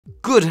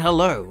Good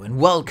hello and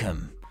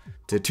welcome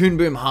to Toon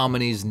Boom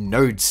Harmony's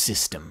node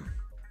system.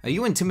 Are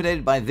you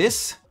intimidated by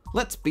this?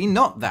 Let's be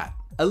not that.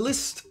 A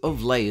list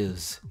of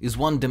layers is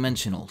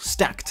one-dimensional,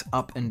 stacked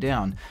up and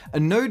down. A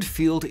node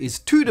field is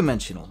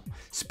two-dimensional,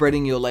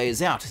 spreading your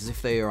layers out as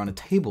if they are on a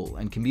table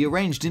and can be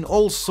arranged in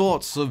all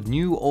sorts of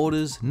new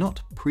orders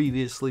not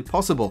previously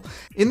possible.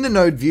 In the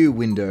node view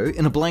window,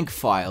 in a blank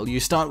file,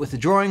 you start with a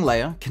drawing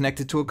layer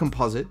connected to a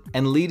composite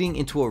and leading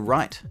into a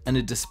write and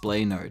a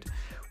display node.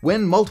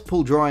 When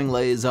multiple drawing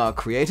layers are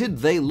created,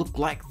 they look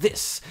like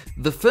this.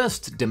 The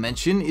first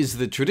dimension is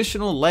the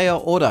traditional layer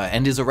order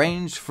and is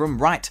arranged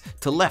from right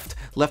to left,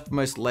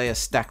 leftmost layer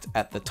stacked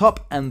at the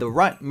top and the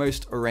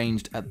rightmost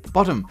arranged at the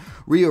bottom.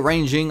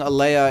 Rearranging a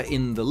layer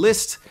in the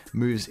list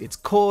moves its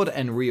chord,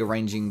 and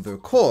rearranging the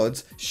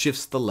chords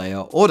shifts the layer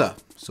order.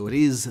 So it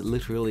is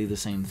literally the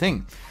same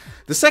thing.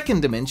 The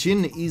second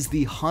dimension is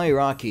the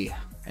hierarchy,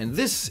 and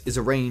this is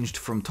arranged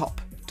from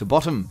top to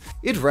bottom.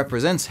 It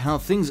represents how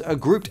things are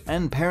grouped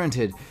and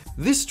parented.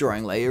 This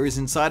drawing layer is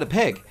inside a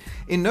peg.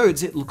 In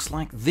nodes, it looks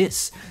like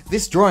this.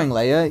 This drawing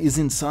layer is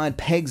inside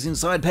pegs,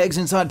 inside pegs,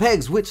 inside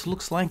pegs, which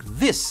looks like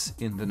this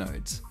in the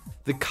nodes.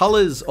 The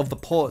colors of the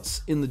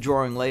ports in the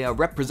drawing layer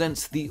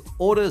represents the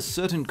order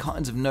certain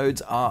kinds of nodes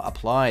are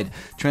applied.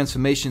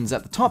 Transformations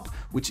at the top,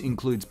 which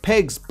includes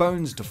pegs,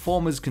 bones,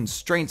 deformers,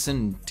 constraints,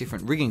 and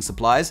different rigging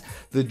supplies.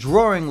 The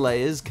drawing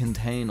layers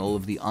contain all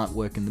of the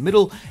artwork in the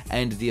middle,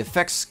 and the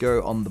effects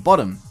go on the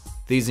bottom.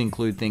 These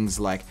include things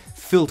like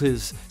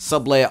filters,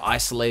 sublayer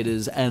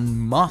isolators,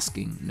 and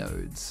masking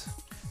nodes.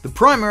 The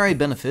primary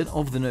benefit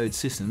of the node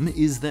system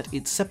is that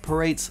it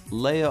separates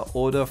layer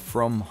order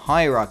from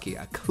hierarchy.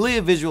 A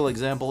clear visual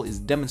example is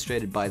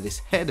demonstrated by this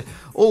head,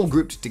 all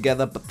grouped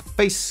together, but the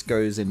face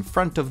goes in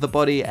front of the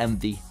body and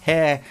the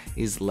hair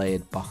is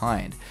layered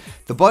behind.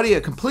 The body,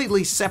 a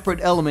completely separate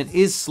element,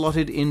 is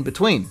slotted in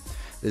between.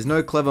 There's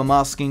no clever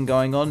masking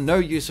going on, no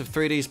use of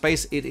 3D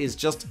space, it is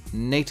just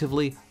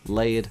natively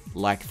layered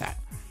like that.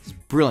 It's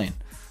brilliant.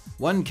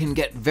 One can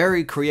get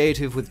very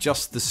creative with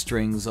just the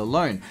strings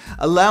alone,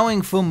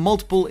 allowing for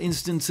multiple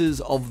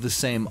instances of the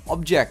same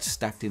object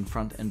stacked in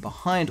front and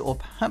behind, or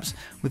perhaps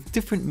with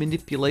different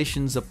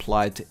manipulations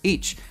applied to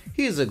each.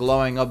 Here's a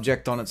glowing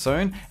object on its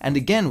own, and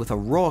again with a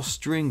raw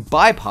string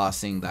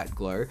bypassing that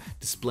glow,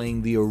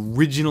 displaying the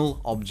original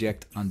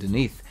object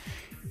underneath.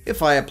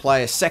 If I apply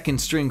a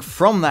second string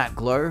from that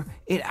glow,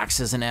 it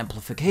acts as an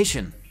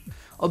amplification.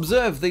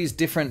 Observe these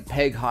different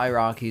peg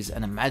hierarchies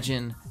and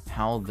imagine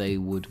how they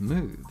would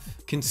move.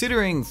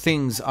 Considering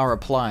things are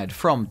applied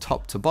from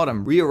top to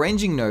bottom,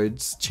 rearranging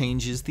nodes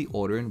changes the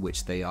order in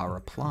which they are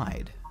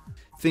applied.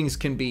 Things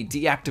can be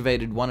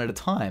deactivated one at a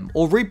time,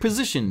 or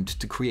repositioned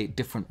to create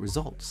different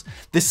results.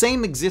 The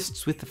same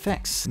exists with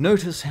effects.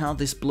 Notice how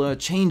this blur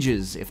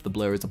changes if the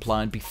blur is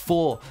applied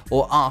before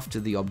or after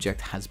the object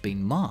has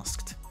been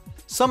masked.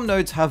 Some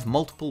nodes have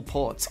multiple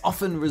ports,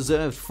 often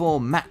reserved for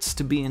mats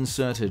to be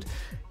inserted.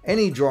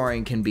 Any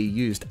drawing can be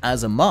used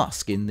as a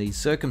mask in these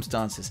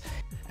circumstances,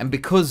 and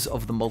because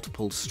of the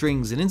multiple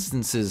strings and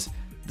instances,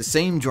 the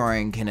same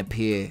drawing can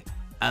appear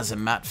as a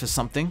matte for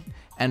something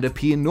and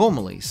appear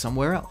normally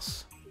somewhere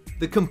else.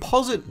 The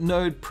composite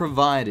node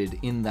provided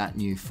in that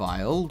new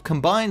file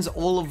combines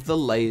all of the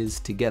layers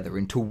together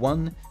into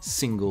one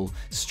single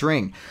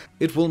string.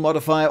 It will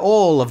modify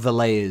all of the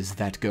layers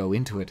that go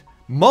into it.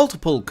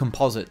 Multiple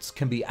composites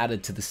can be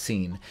added to the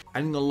scene,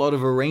 adding a lot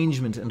of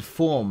arrangement and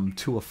form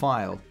to a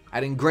file,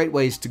 adding great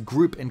ways to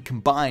group and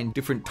combine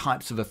different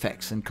types of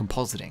effects and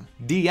compositing.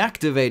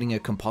 Deactivating a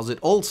composite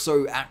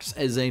also acts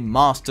as a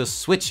master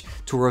switch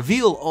to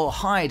reveal or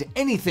hide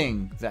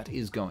anything that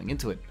is going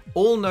into it.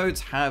 All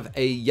nodes have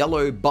a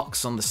yellow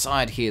box on the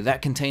side here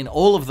that contain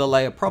all of the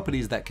layer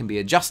properties that can be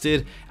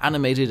adjusted,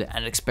 animated,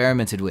 and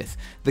experimented with.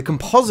 The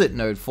composite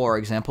node, for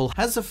example,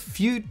 has a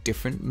few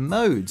different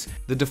modes.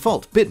 The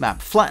default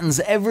bitmap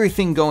flattens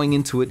everything going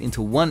into it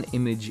into one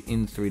image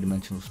in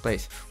three-dimensional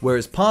space,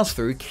 whereas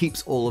pass-through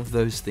keeps all of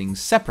those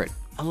things separate,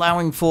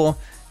 allowing for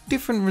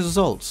different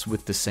results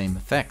with the same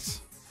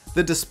effects.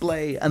 The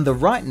display and the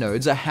write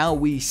nodes are how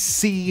we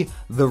see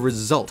the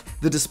result.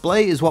 The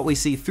display is what we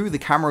see through the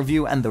camera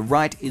view, and the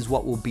write is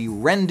what will be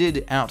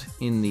rendered out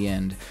in the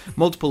end.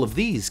 Multiple of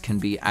these can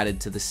be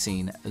added to the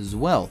scene as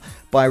well.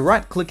 By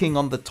right-clicking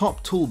on the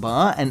top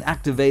toolbar and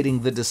activating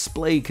the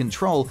display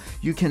control,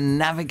 you can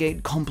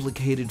navigate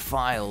complicated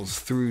files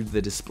through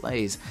the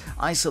displays,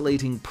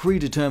 isolating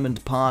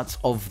predetermined parts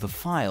of the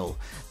file.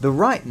 The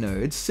write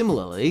node,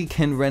 similarly,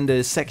 can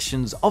render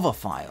sections of a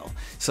file,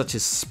 such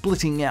as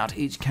splitting out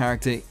each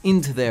character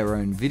into their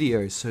own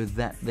video so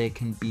that there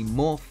can be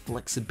more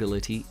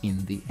flexibility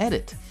in the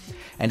edit.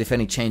 And if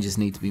any changes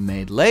need to be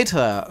made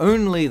later,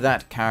 only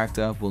that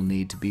character will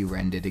need to be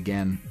rendered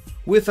again.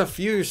 With a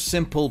few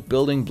simple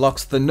building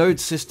blocks, the node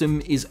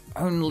system is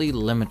only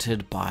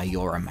limited by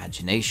your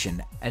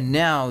imagination. And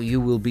now you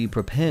will be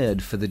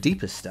prepared for the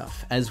deeper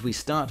stuff as we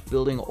start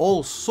building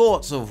all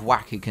sorts of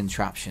wacky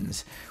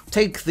contraptions.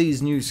 Take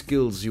these new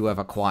skills you have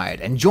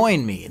acquired and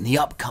join me in the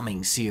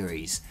upcoming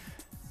series.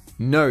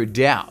 No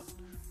doubt.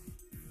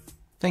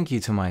 Thank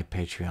you to my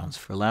Patreons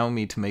for allowing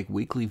me to make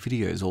weekly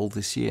videos all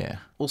this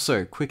year.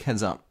 Also, quick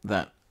heads up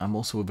that I'm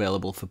also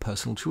available for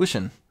personal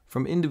tuition,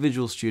 from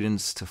individual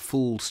students to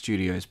full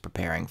studios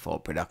preparing for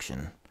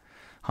production.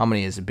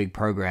 Harmony is a big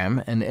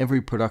program, and every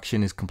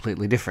production is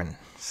completely different,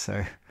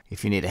 so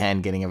if you need a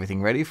hand getting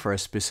everything ready for a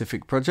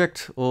specific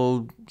project,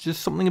 or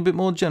just something a bit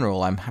more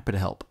general, I'm happy to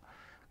help.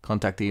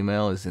 Contact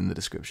email is in the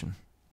description.